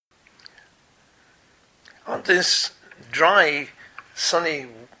On this dry, sunny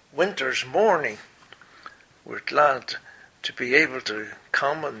winter's morning, we're glad to be able to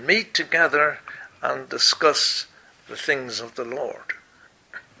come and meet together and discuss the things of the Lord,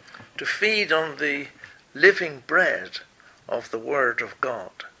 to feed on the living bread of the Word of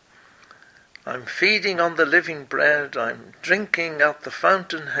God. I'm feeding on the living bread, I'm drinking at the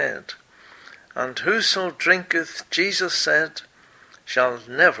fountainhead, and whoso drinketh, Jesus said, shall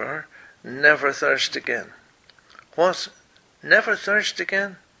never, never thirst again. What? Never thirst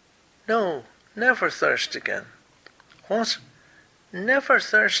again? No, never thirst again. What? Never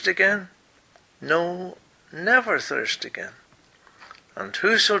thirst again? No, never thirst again. And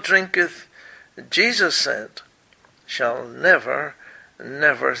whoso drinketh, Jesus said, shall never,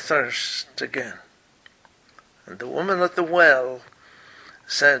 never thirst again. And the woman at the well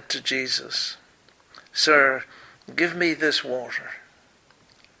said to Jesus, Sir, give me this water.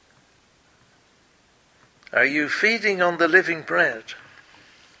 Are you feeding on the living bread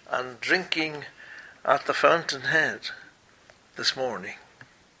and drinking at the fountainhead this morning?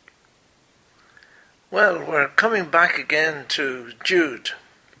 Well, we're coming back again to Jude.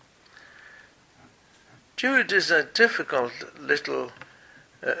 Jude is a difficult little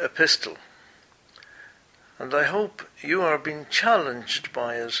epistle, and I hope you are being challenged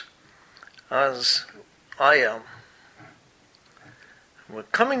by it as I am. We're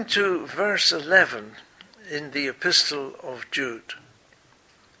coming to verse 11 in the epistle of Jude.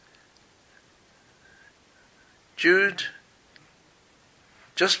 Jude,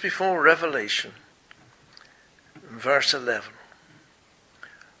 just before Revelation, verse 11.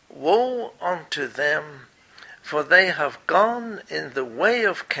 Woe unto them, for they have gone in the way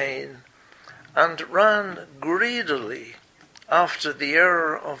of Cain, and ran greedily after the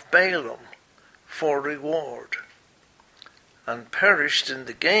error of Balaam for reward, and perished in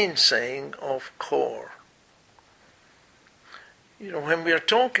the gainsaying of Kor. You know, when we were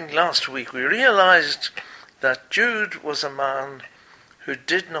talking last week, we realized that Jude was a man who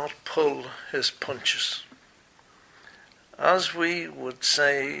did not pull his punches. As we would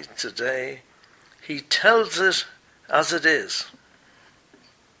say today, he tells it as it is.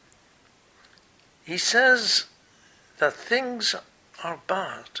 He says that things are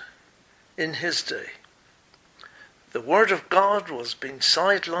bad in his day. The Word of God was being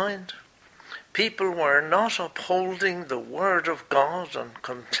sidelined. People were not upholding the Word of God and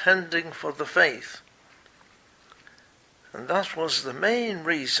contending for the faith. And that was the main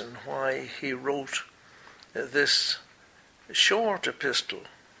reason why he wrote this short epistle.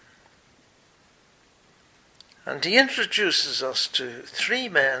 And he introduces us to three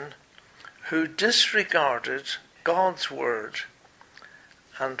men who disregarded God's word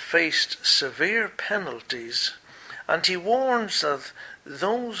and faced severe penalties, and he warns that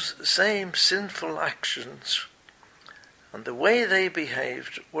those same sinful actions and the way they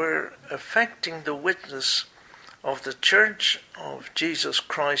behaved were affecting the witness of the Church of Jesus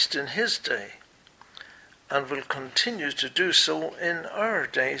Christ in his day, and will continue to do so in our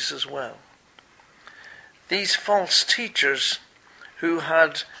days as well. These false teachers who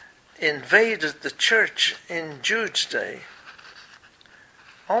had invaded the church in Jude's day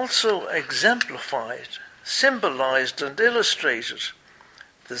also exemplified, symbolized and illustrated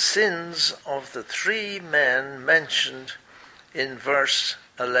the sins of the three men mentioned in verse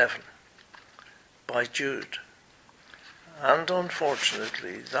 11 by Jude. And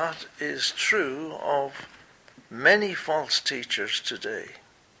unfortunately, that is true of many false teachers today.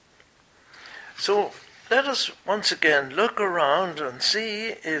 So let us once again look around and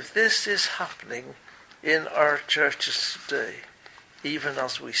see if this is happening in our churches today, even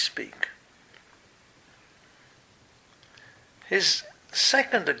as we speak. His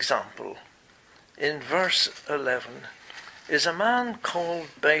second example in verse 11 is a man called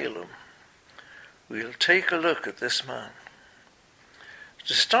Balaam. We'll take a look at this man.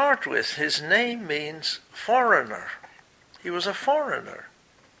 To start with, his name means foreigner. He was a foreigner.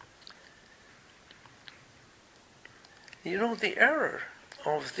 You know, the error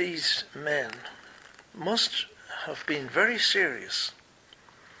of these men must have been very serious.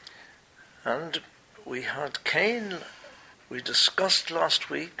 And we had Cain, we discussed last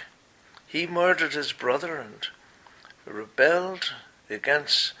week. He murdered his brother and rebelled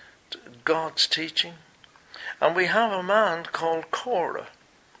against God's teaching. And we have a man called Korah,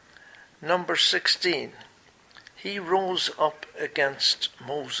 number 16. He rose up against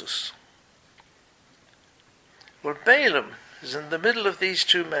Moses. Well, Balaam is in the middle of these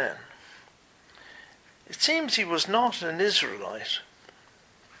two men. It seems he was not an Israelite.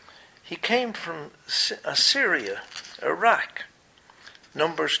 He came from Assyria, Iraq,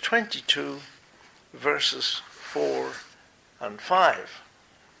 Numbers 22 verses 4 and 5.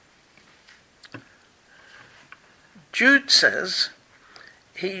 Jude says,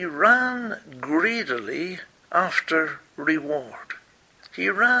 he ran greedily after reward. He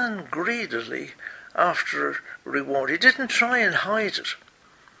ran greedily after reward. He didn't try and hide it.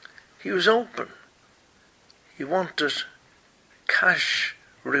 He was open. He wanted cash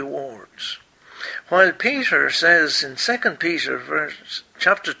rewards. While Peter says in 2 Peter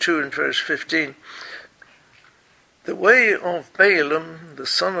chapter 2 and verse 15, the way of Balaam, the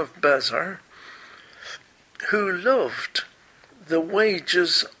son of Bezer, who loved the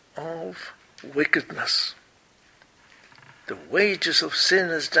wages of wickedness. The wages of sin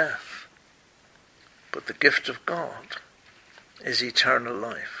is death, but the gift of God is eternal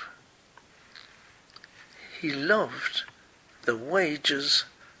life. He loved the wages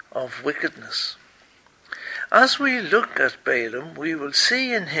of wickedness. As we look at Balaam, we will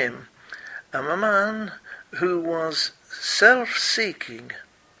see in him a man who was self-seeking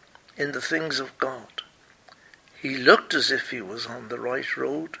in the things of God. He looked as if he was on the right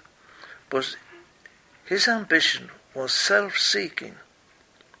road, but his ambition was self-seeking,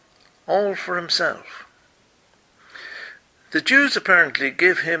 all for himself. The Jews apparently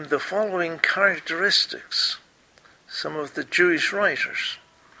give him the following characteristics, some of the Jewish writers.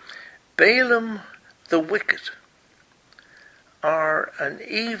 Balaam the wicked, are an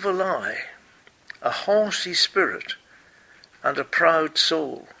evil eye, a haughty spirit, and a proud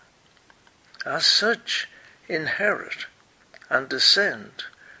soul. As such, inherit and descend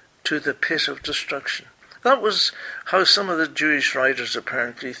to the pit of destruction. That was how some of the Jewish writers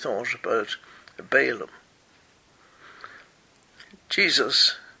apparently thought about Balaam.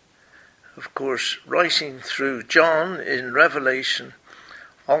 Jesus, of course, writing through John in Revelation,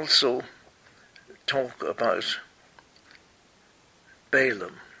 also talk about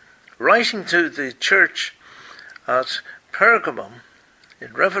Balaam. Writing to the church at Pergamum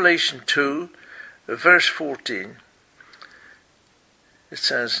in Revelation 2, verse 14, it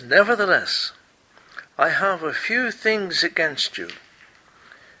says, "Nevertheless, I have a few things against you.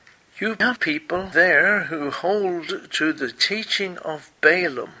 You have people there who hold to the teaching of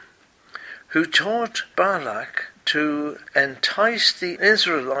Balaam, who taught Balak to entice the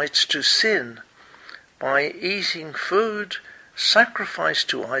Israelites to sin by eating food sacrificed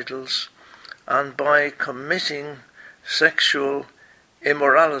to idols and by committing sexual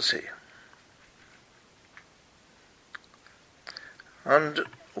immorality." And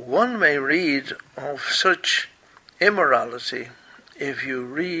one may read of such immorality if you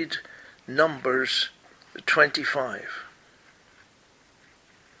read Numbers 25.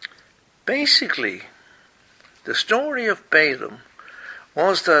 Basically, the story of Balaam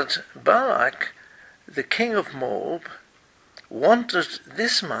was that Balak, the king of Moab, wanted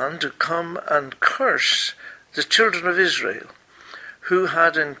this man to come and curse the children of Israel, who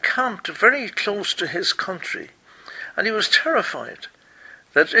had encamped very close to his country, and he was terrified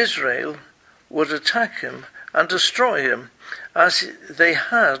that Israel would attack him and destroy him, as they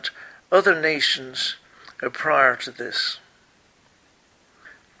had other nations prior to this.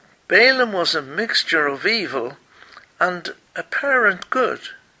 Balaam was a mixture of evil and apparent good.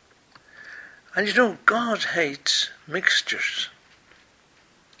 And you know, God hates mixtures.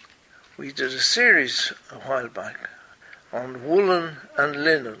 We did a series a while back on woolen and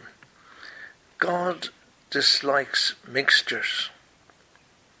linen. God dislikes mixtures.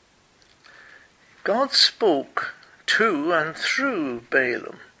 God spoke to and through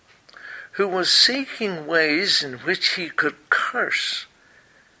Balaam, who was seeking ways in which he could curse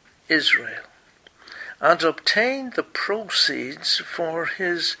Israel and obtain the proceeds for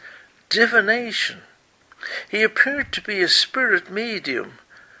his divination. He appeared to be a spirit medium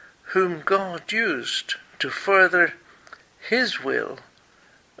whom God used to further his will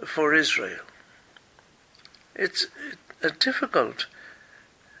for Israel. It's a difficult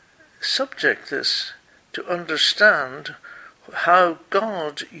subject, this, to understand how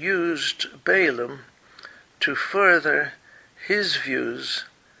God used Balaam to further his views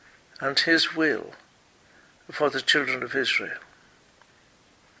and his will for the children of Israel.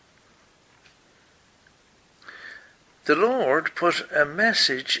 The Lord put a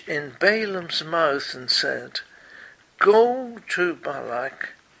message in Balaam's mouth and said, "Go to Balak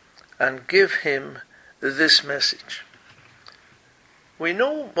and give him this message." We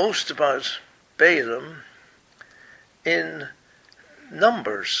know most about Balaam in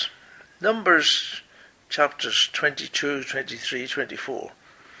Numbers chapters 22, 23, 24.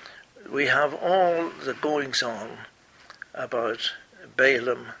 We have all the goings on about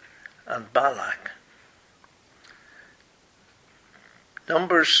Balaam and Balak.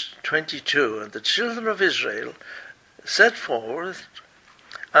 Numbers 22, and the children of Israel set forth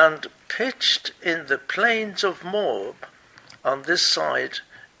and pitched in the plains of Moab on this side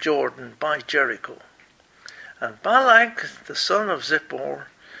Jordan by Jericho. And Balak the son of Zippor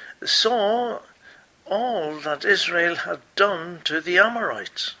saw all that Israel had done to the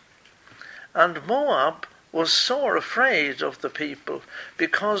Amorites. And Moab was sore afraid of the people,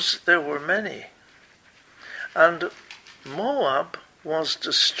 because there were many. And Moab was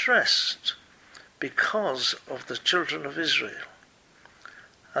distressed because of the children of Israel.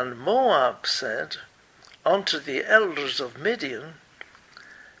 And Moab said unto the elders of Midian,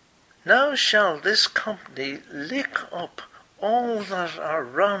 Now shall this company lick up all that are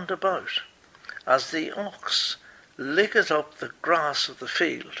round about, as the ox licketh up the grass of the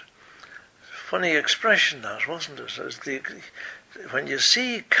field. Funny expression that, wasn't it? When you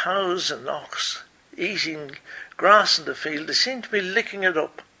see cows and ox eating grass in the field, they seem to be licking it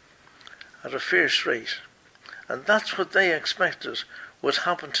up at a fierce rate. And that's what they expected would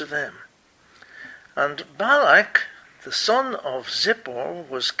happen to them. And Balak, the son of Zippor,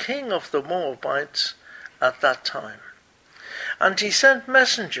 was king of the Moabites at that time. And he sent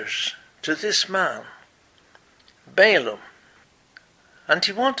messengers to this man, Balaam, and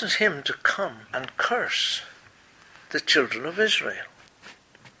he wanted him to come and curse the children of Israel.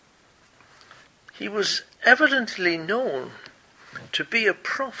 He was evidently known to be a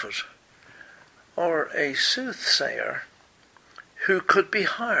prophet or a soothsayer who could be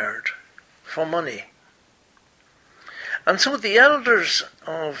hired for money. And so the elders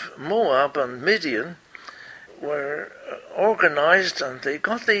of Moab and Midian were organized, and they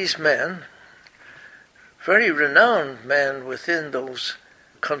got these men, very renowned men within those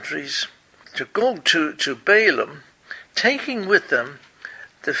countries, to go to Balaam, taking with them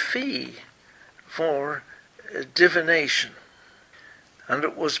the fee for divination. And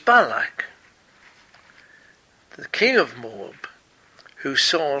it was Balak, the king of Moab, who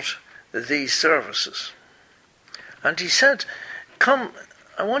sought these services. And he said, Come,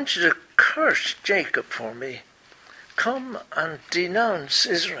 I want you to curse Jacob for me. Come and denounce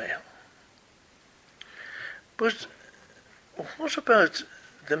Israel. But what about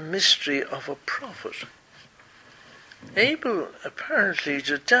the mystery of a prophet? Able apparently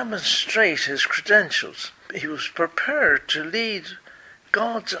to demonstrate his credentials. He was prepared to lead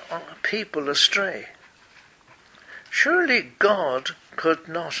God's people astray. Surely God could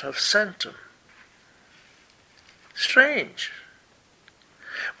not have sent him. Strange.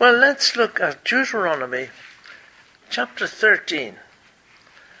 Well, let's look at Deuteronomy chapter 13.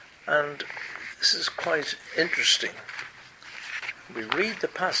 And this is quite interesting. We read the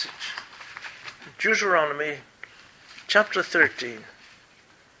passage. Deuteronomy chapter 13.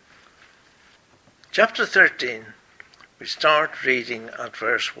 Chapter 13, we start reading at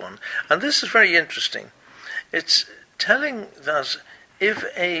verse 1. And this is very interesting. It's telling that if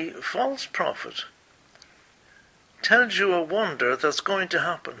a false prophet tells you a wonder that's going to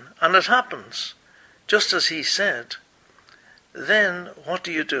happen, and it happens just as he said, then what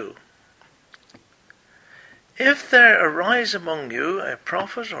do? If there arise among you a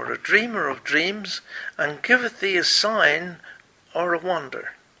prophet or a dreamer of dreams, and giveth thee a sign or a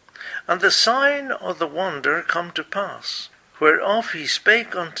wonder, and the sign or the wonder come to pass, whereof he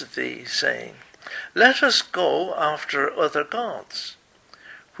spake unto thee, saying, Let us go after other gods,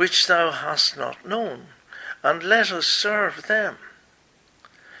 which thou hast not known, and let us serve them.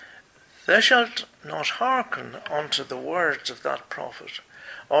 Thou shalt not hearken unto the words of that prophet,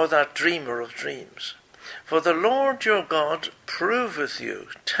 or that dreamer of dreams. For the Lord your God proveth you,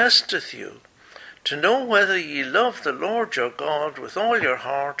 testeth you, to know whether ye love the Lord your God with all your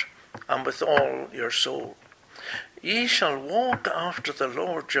heart and with all your soul. Ye shall walk after the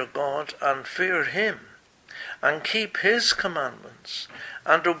Lord your God, and fear him, and keep his commandments,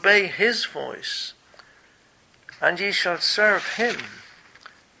 and obey his voice. And ye shall serve him,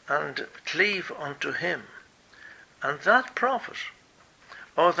 and cleave unto him. And that prophet,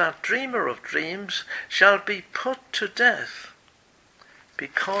 or that dreamer of dreams, shall be put to death,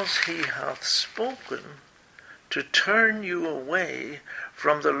 because he hath spoken to turn you away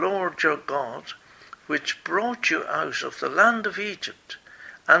from the Lord your God, which brought you out of the land of Egypt,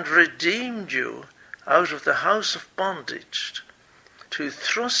 and redeemed you out of the house of bondage, to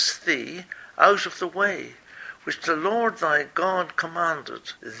thrust thee out of the way which the Lord thy God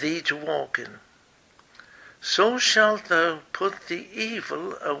commanded thee to walk in. So shalt thou put the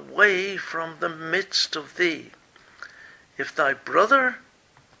evil away from the midst of thee. If thy brother,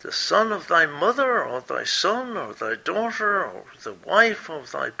 the son of thy mother, or thy son, or thy daughter, or the wife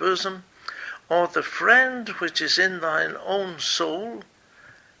of thy bosom, or the friend which is in thine own soul,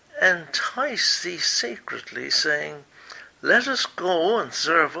 entice thee secretly, saying, Let us go and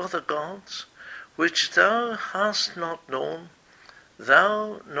serve other gods, which thou hast not known,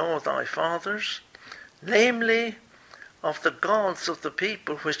 thou nor thy fathers, namely, of the gods of the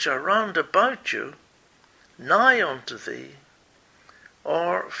people which are round about you, nigh unto thee,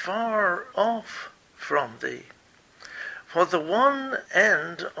 or far off from thee. For the one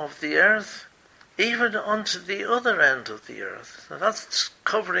end of the earth, even unto the other end of the earth. Now that's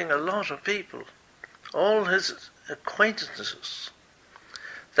covering a lot of people, all his acquaintances.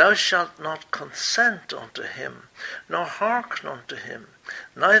 Thou shalt not consent unto him, nor hearken unto him,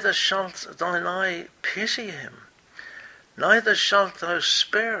 neither shalt thine eye pity him, neither shalt thou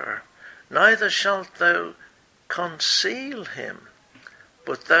spare, neither shalt thou conceal him,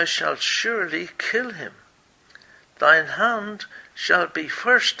 but thou shalt surely kill him. Thine hand shall be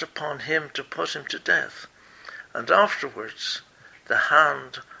first upon him to put him to death, and afterwards the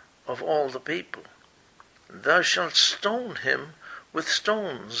hand of all the people. And thou shalt stone him with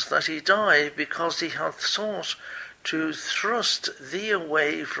stones, that he die, because he hath sought to thrust thee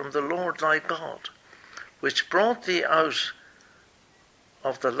away from the Lord thy God, which brought thee out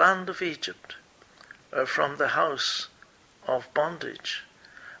of the land of Egypt, from the house of bondage.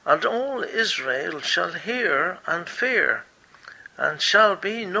 And all Israel shall hear and fear, and shall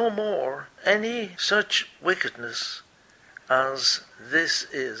be no more any such wickedness as this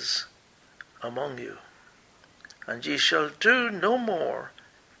is among you. And ye shall do no more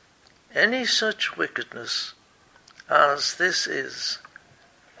any such wickedness as this is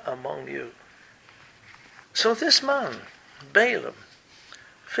among you. So this man, Balaam,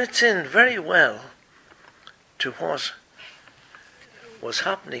 fits in very well to what was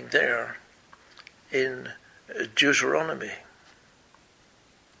happening there in Deuteronomy.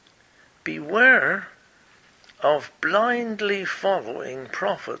 Beware of blindly following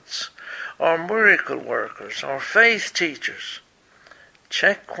prophets or miracle workers or faith teachers.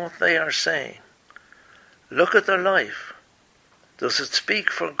 Check what they are saying. Look at their life. Does it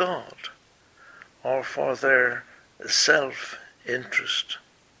speak for God or for their self-interest?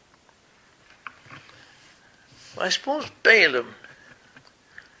 I suppose Balaam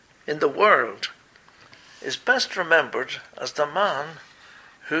in the world is best remembered as the man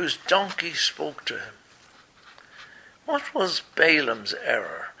whose donkey spoke to him. What was Balaam's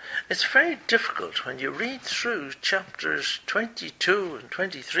error? It's very difficult when you read through chapters 22 and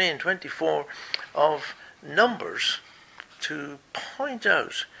 23 and 24 of Numbers to point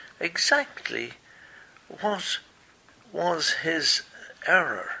out exactly what was his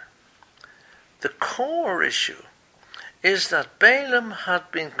error. The core issue is that Balaam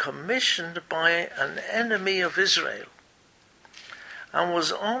had been commissioned by an enemy of Israel and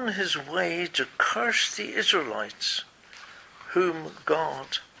was on his way to curse the Israelites whom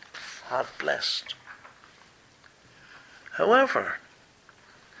God had blessed. However,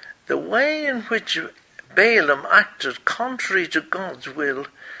 the way in which Balaam acted contrary to God's will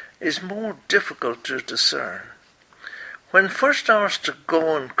is more difficult to discern. When first asked to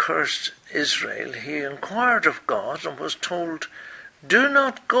go and curse Israel, he inquired of God and was told, do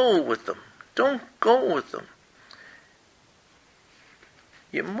not go with them. Don't go with them.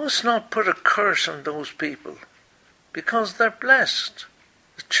 You must not put a curse on those people because they're blessed.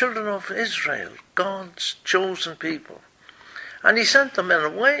 The children of Israel, God's chosen people. And he sent them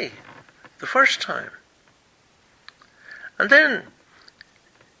away the first time. And then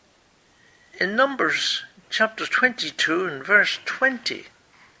in Numbers chapter 22 and verse 20,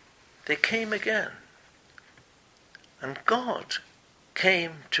 they came again. And God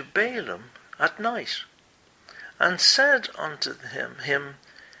came to Balaam at night and said unto him,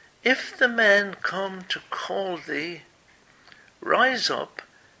 if the men come to call thee, rise up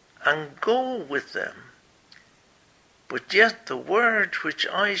and go with them. But yet the word which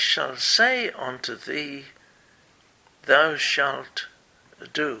I shall say unto thee, thou shalt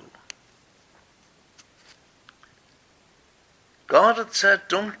do. God had said,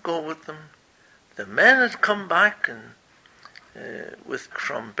 don't go with them. The men had come back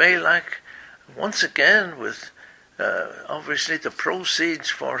from Balak, once again with obviously the proceeds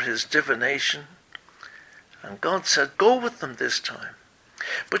for his divination. And God said, go with them this time.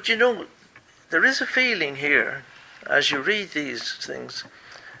 But you know, there is a feeling here, as you read these things,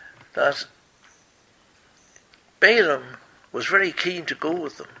 that Balaam was very keen to go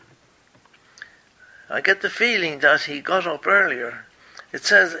with them. I get the feeling that he got up earlier. It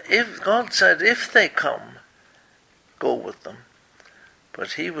says, God said, if they come, go with them.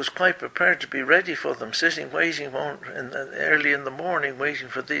 But he was quite prepared to be ready for them, sitting, waiting early in the morning, waiting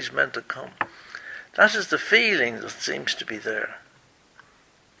for these men to come. That is the feeling that seems to be there.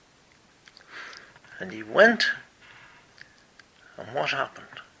 And he went, and what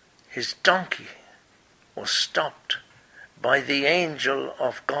happened? His donkey was stopped by the angel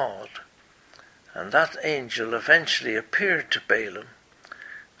of God, and that angel eventually appeared to Balaam,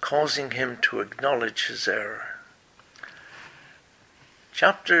 causing him to acknowledge his error.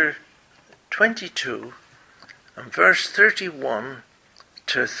 Chapter 22 and verse 31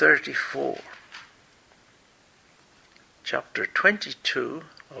 to 34. Chapter 22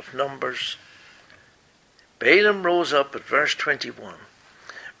 of Numbers. Balaam rose up at verse 21.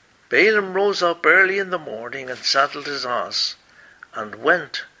 Balaam rose up early in the morning and saddled his ass and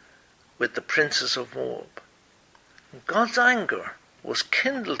went with the princes of Moab. God's anger was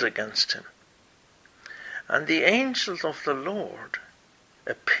kindled against him, and the angel of the Lord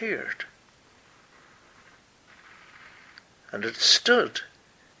appeared, and it stood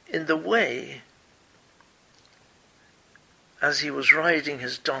in the way as he was riding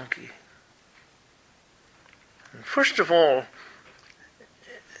his donkey. And first of all,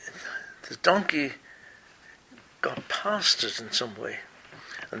 the donkey got past it in some way.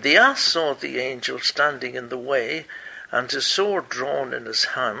 And the ass saw the angel standing in the way, and his sword drawn in his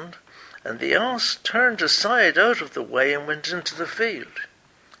hand. And the ass turned aside out of the way and went into the field,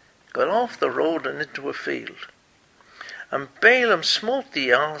 got off the road and into a field. And Balaam smote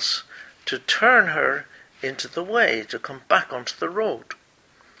the ass to turn her into the way, to come back onto the road.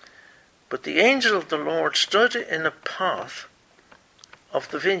 But the angel of the Lord stood in a path of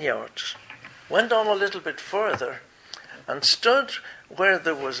the vineyards, went on a little bit further, and stood where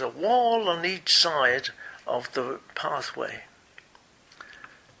there was a wall on each side of the pathway.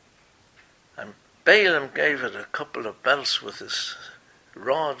 And Balaam gave it a couple of belts with his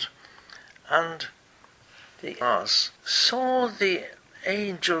rod, and the ass saw the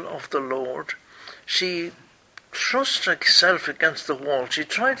angel of the Lord. She thrust herself against the wall. She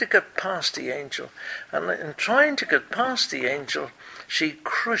tried to get past the angel, and in trying to get past the angel, she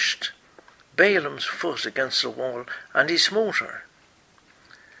crushed Balaam's foot against the wall, and he smote her.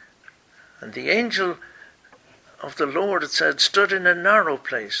 And the angel of the Lord, it said, stood in a narrow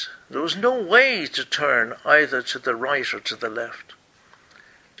place. There was no way to turn either to the right or to the left.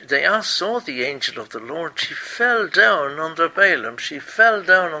 The ass saw the angel of the Lord. She fell down under Balaam. She fell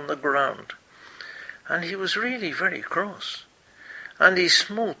down on the ground. And he was really very cross. And he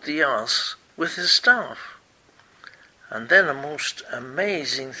smote the ass with his staff. And then a most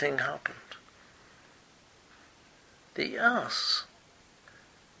amazing thing happened. The ass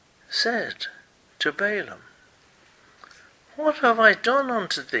said to Balaam, "What have I done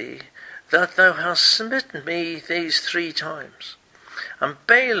unto thee, that thou hast smitten me these 3 times? And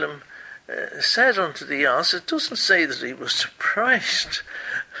Balaam said unto the ass, it doesn't say that he was surprised,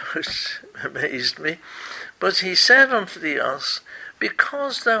 which amazed me, but he said unto the ass,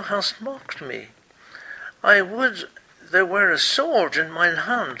 because thou hast mocked me, I would there were a sword in mine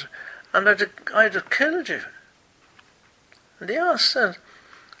hand, and I'd have killed you. And the ass said,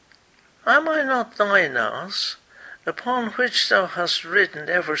 Am I not thine ass, upon which thou hast ridden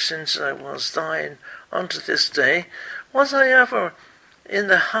ever since I was thine unto this day? Was I ever in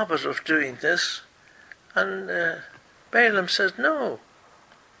the habit of doing this? And Balaam said, No.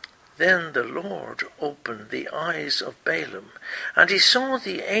 Then the Lord opened the eyes of Balaam, and he saw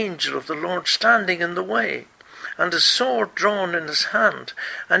the angel of the Lord standing in the way, and a sword drawn in his hand.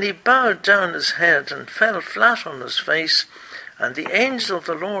 And he bowed down his head and fell flat on his face. And the angel of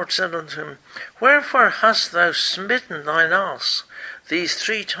the Lord said unto him, Wherefore hast thou smitten thine ass these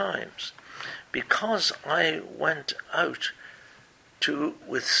 3 times? Because I went out to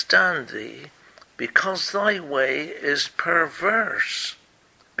withstand thee, because thy way is perverse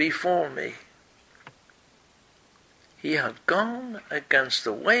before me. He had gone against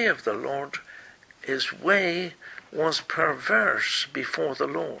the way of the Lord. His way was perverse before the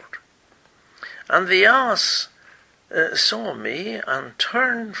Lord. And the ass saw me and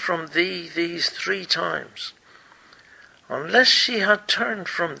turned from thee these 3 times. Unless she had turned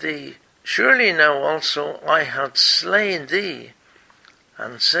from thee, surely now also I had slain thee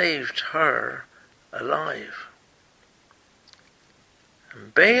and saved her alive.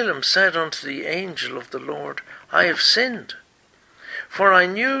 And Balaam said unto the angel of the Lord, I have sinned, for I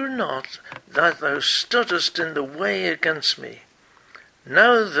knew not that thou stoodest in the way against me.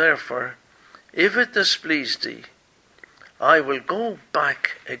 Now therefore, if it displease thee, I will go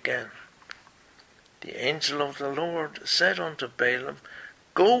back again. The angel of the Lord said unto Balaam,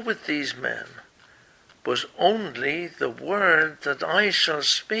 Go with these men, but only the word that I shall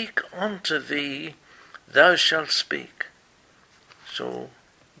speak unto thee thou shalt speak. So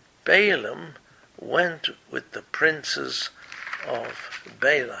Balaam went with the princes of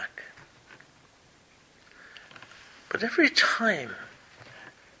Balak. But every time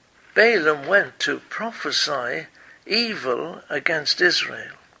Balaam went to prophesy evil against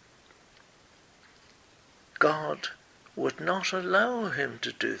Israel, God would not allow him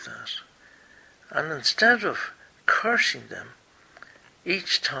to do that. And instead of cursing them,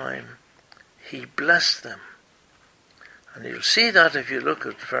 each time he blessed them. And you'll see that if you look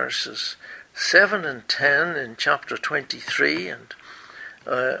at verses 7 and 10 in chapter 23 and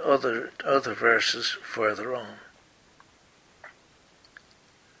other verses further on.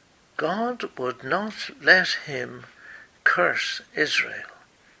 God would not let him curse Israel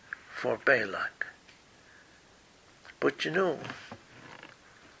for Balak. But you know,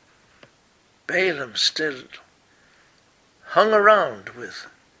 Balaam still hung around with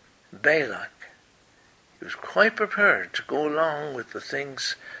Balak. He was quite prepared to go along with the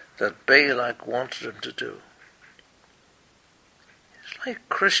things that Balak wanted him to do. It's like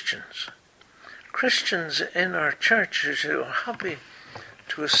Christians. Christians in our churches who are happy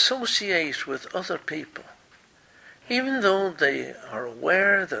to associate with other people, even though they are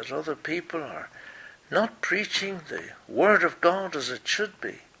aware that other people are not preaching the Word of God as it should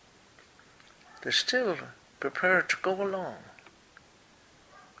be. They're still prepared to go along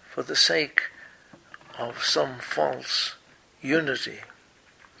for the sake of some false unity.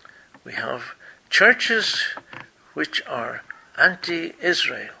 We have churches which are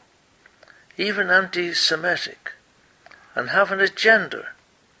anti-Israel, even anti-Semitic, and have an agenda.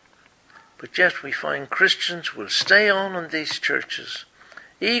 But yet we find Christians will stay on in these churches,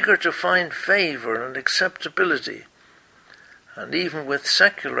 eager to find favour and acceptability, and even with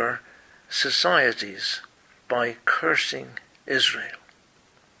secular societies, by cursing Israel.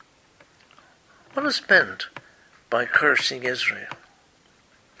 What is meant by cursing Israel?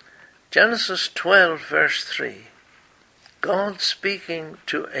 Genesis 12 verse 3, God speaking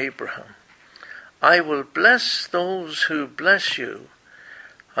to Abraham, I will bless those who bless you,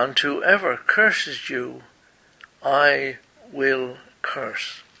 and whoever curses you, I will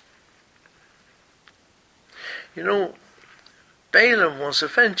curse. You know, Balaam was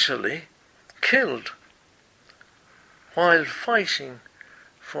eventually killed while fighting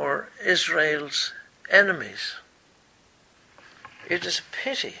for Israel's enemies. It is a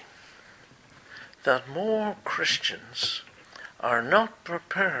pity that more Christians are not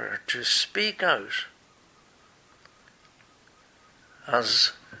prepared to speak out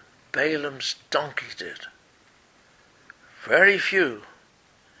as Balaam's donkey did. Very few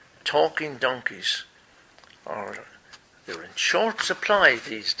talking donkeys they're in short supply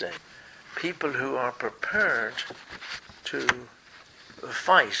these days. People who are prepared to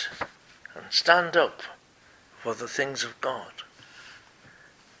fight and stand up for the things of God.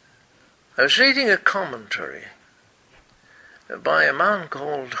 I was reading a commentary by a man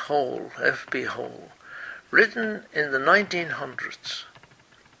called Hole, F.B. Hole, written in the 1900s.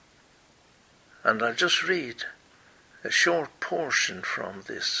 And I'll just read a short portion from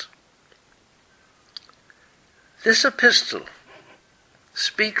this. This epistle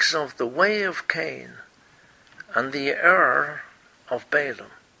speaks of the way of Cain and the error of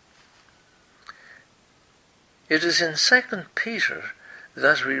Balaam. It is in 2 Peter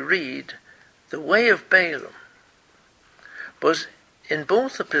that we read the way of Balaam, but in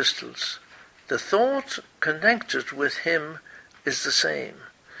both epistles the thought connected with him is the same.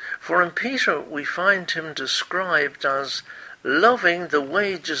 For in Peter we find him described as loving the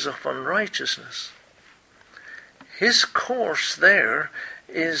wages of unrighteousness. His course there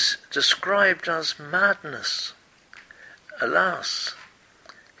is described as madness. Alas,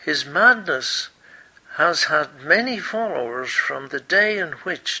 his madness has had many followers from the day in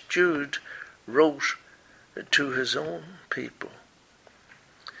which Jude wrote to his own people.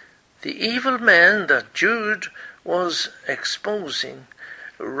 The evil men that Jude was exposing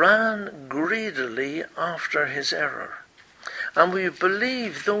ran greedily after his error. And we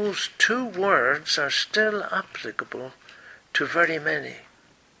believe those two words are still applicable to very many.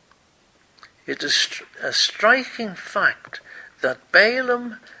 It is a striking fact that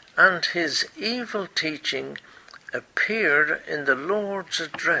Balaam and his evil teaching appeared in the Lord's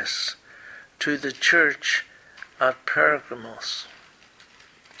address to the church at Pergamos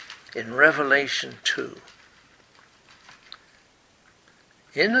in Revelation 2.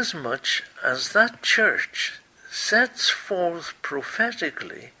 Inasmuch as that church sets forth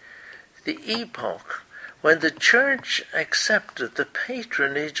prophetically the epoch when the church accepted the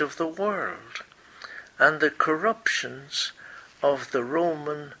patronage of the world and the corruptions of the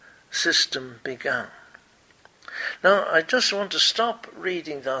Roman system began. Now, I just want to stop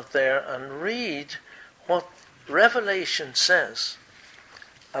reading that there and read what Revelation says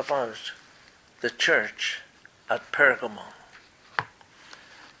about the church at Pergamon.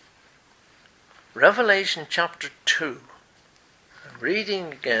 Revelation chapter 2. I'm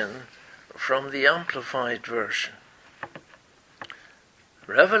reading again from the Amplified Version.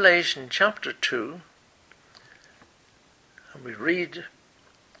 Revelation chapter 2, and we read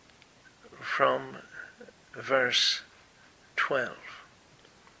from verse 12.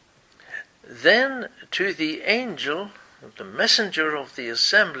 Then to the angel, the messenger of the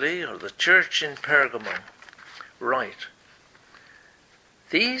assembly or the church in Pergamon, write,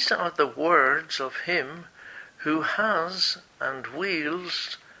 these are the words of him who has and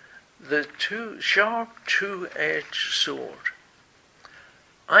wields the sharp two-edged sword.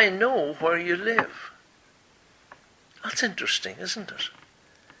 I know where you live. That's interesting, isn't it?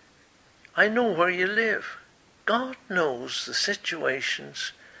 I know where you live. God knows the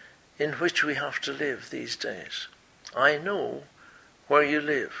situations in which we have to live these days. I know where you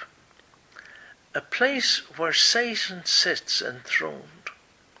live. A place where Satan sits enthroned.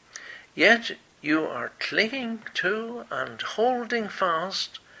 Yet you are clinging to and holding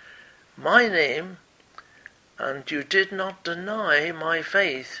fast my name, and you did not deny my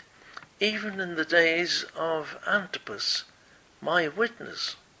faith, even in the days of Antipas, my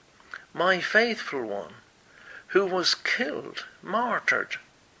witness, my faithful one, who was killed, martyred,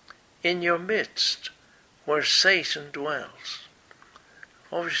 in your midst, where Satan dwells.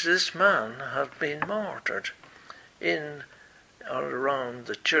 Obviously this man had been martyred in or around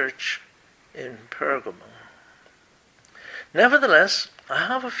the church in Pergamon. Nevertheless, I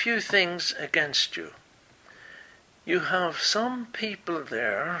have a few things against you. You have some people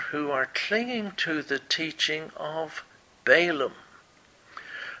there who are clinging to the teaching of Balaam,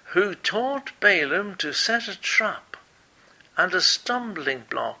 who taught Balaam to set a trap and a stumbling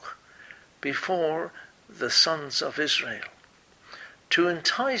block before the sons of Israel, to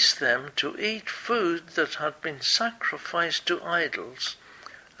entice them to eat food that had been sacrificed to idols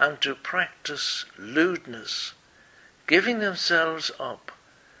and to practice lewdness, giving themselves up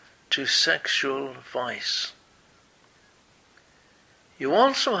to sexual vice. You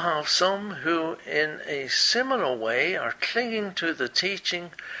also have some who in a similar way are clinging to the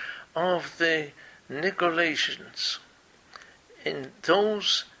teaching of the Nicolaitans, in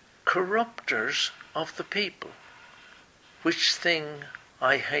those corrupters of the people, which thing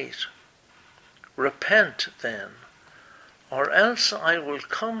I hate. Repent then, or else I will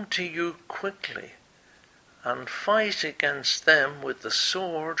come to you quickly and fight against them with the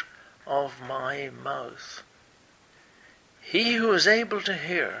sword of my mouth. He who is able to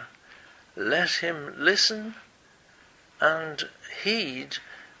hear, let him listen and heed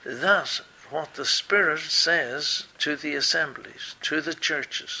that what the Spirit says to the assemblies, to the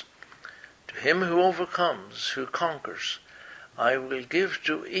churches. To him who overcomes, who conquers, I will give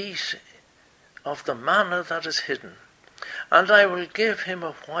to eat of the manna that is hidden, and I will give him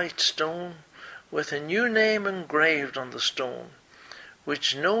a white stone with a new name engraved on the stone,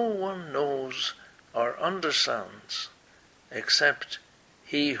 which no one knows or understands except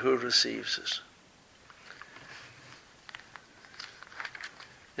he who receives it.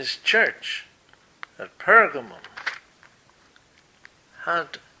 This church at Pergamon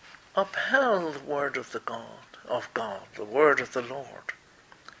had upheld the word of God, the word of the Lord.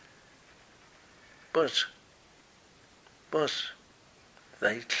 But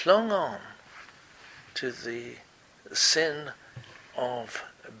they clung on to the sin of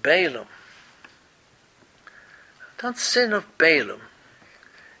Balaam. That sin of Balaam,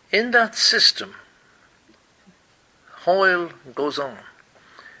 in that system, Hoyle goes on,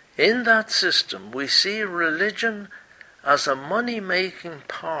 in that system we see religion as a money-making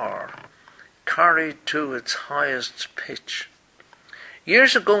power carried to its highest pitch.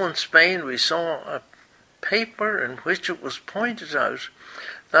 Years ago in Spain we saw a paper in which it was pointed out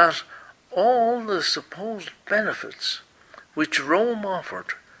that all the supposed benefits which Rome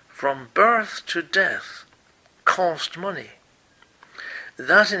offered from birth to death cost money.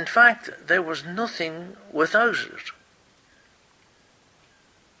 That in fact there was nothing without it.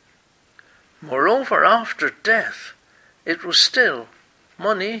 Moreover, after death, it was still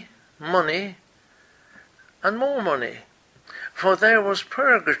money, money, and more money, for there was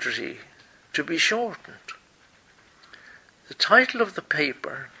purgatory to be shortened. The title of the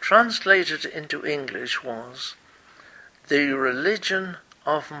paper, translated into English, was The Religion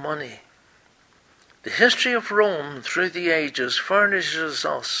of Money. The history of Rome through the ages furnishes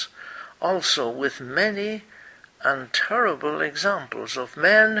us also with many and terrible examples of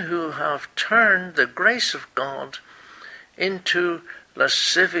men who have turned the grace of God into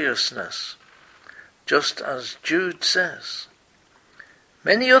lasciviousness, just as Jude says.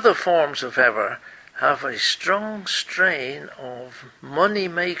 Many other forms of error have a strong strain of money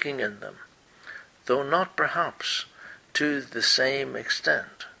making in them, though not perhaps to the same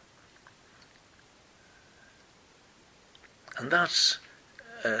extent. And that's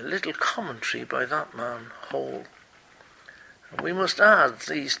a little commentary by that man Hall. And we must add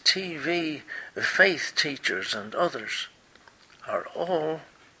these TV faith teachers and others are all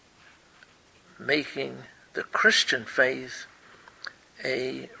making the Christian faith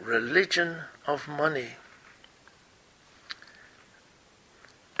a religion of money.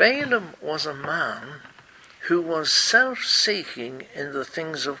 Balaam was a man who was self-seeking in the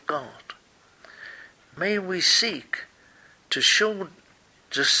things of God. May we seek to show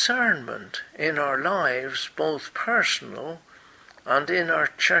discernment in our lives, both personal and in our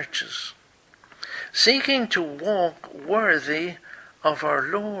churches, seeking to walk worthy of our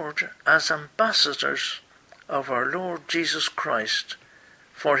Lord as ambassadors of our Lord Jesus Christ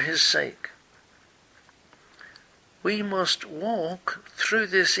for his sake. We must walk through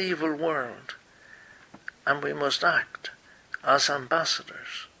this evil world, and we must act as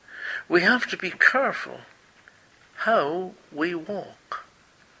ambassadors. We have to be careful how we walk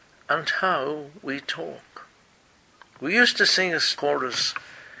and how we talk. We used to sing a chorus,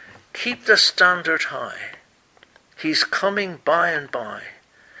 "Keep the standard high. He's coming by and by.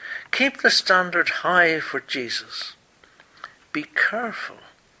 Keep the standard high for Jesus. Be careful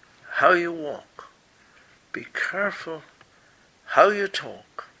how you walk. Be careful how you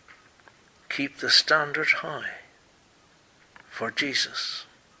talk. Keep the standard high for Jesus."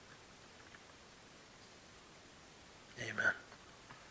 Amen.